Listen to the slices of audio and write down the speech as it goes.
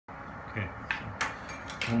Okay,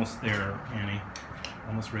 so almost there, Annie.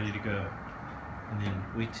 Almost ready to go. And then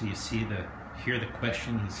wait till you hear the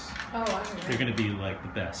questions. Oh, I'm ready. They're going to be like the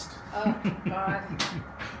best. Oh, God.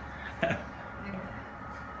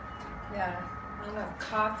 Yeah. I don't know if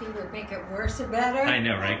coffee would make it worse or better. I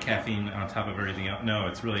know, right? Caffeine on top of everything else. No,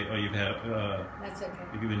 it's really, you've had, That's okay.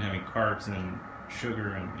 you've been having carbs and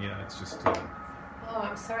sugar and, yeah, it's just, Oh,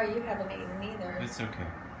 I'm sorry you haven't eaten either. it's okay.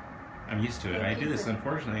 I'm used to it. Thank I you do this, for-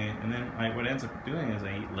 unfortunately, and then what ends up doing is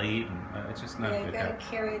I eat late, and it's just not Yeah, a you good gotta habit.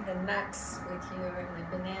 carry the nuts with you and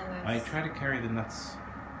the bananas. I try to carry the nuts.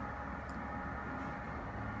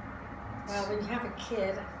 Well, when you have a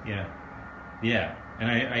kid, Yeah. Yeah. And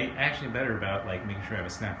I actually am better about like making sure I have a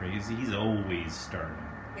snack for him. He's always starving.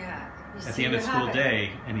 yeah. You At see the end of you school have it.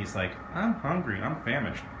 day, and he's like, I'm hungry, I'm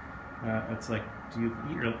famished. It's like, do you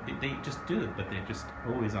eat? Or they just do it, but they're just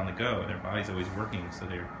always on the go. Their body's always working, so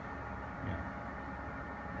they're,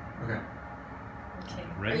 yeah. Okay. Okay.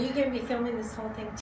 Ready? Are you going to be filming this whole thing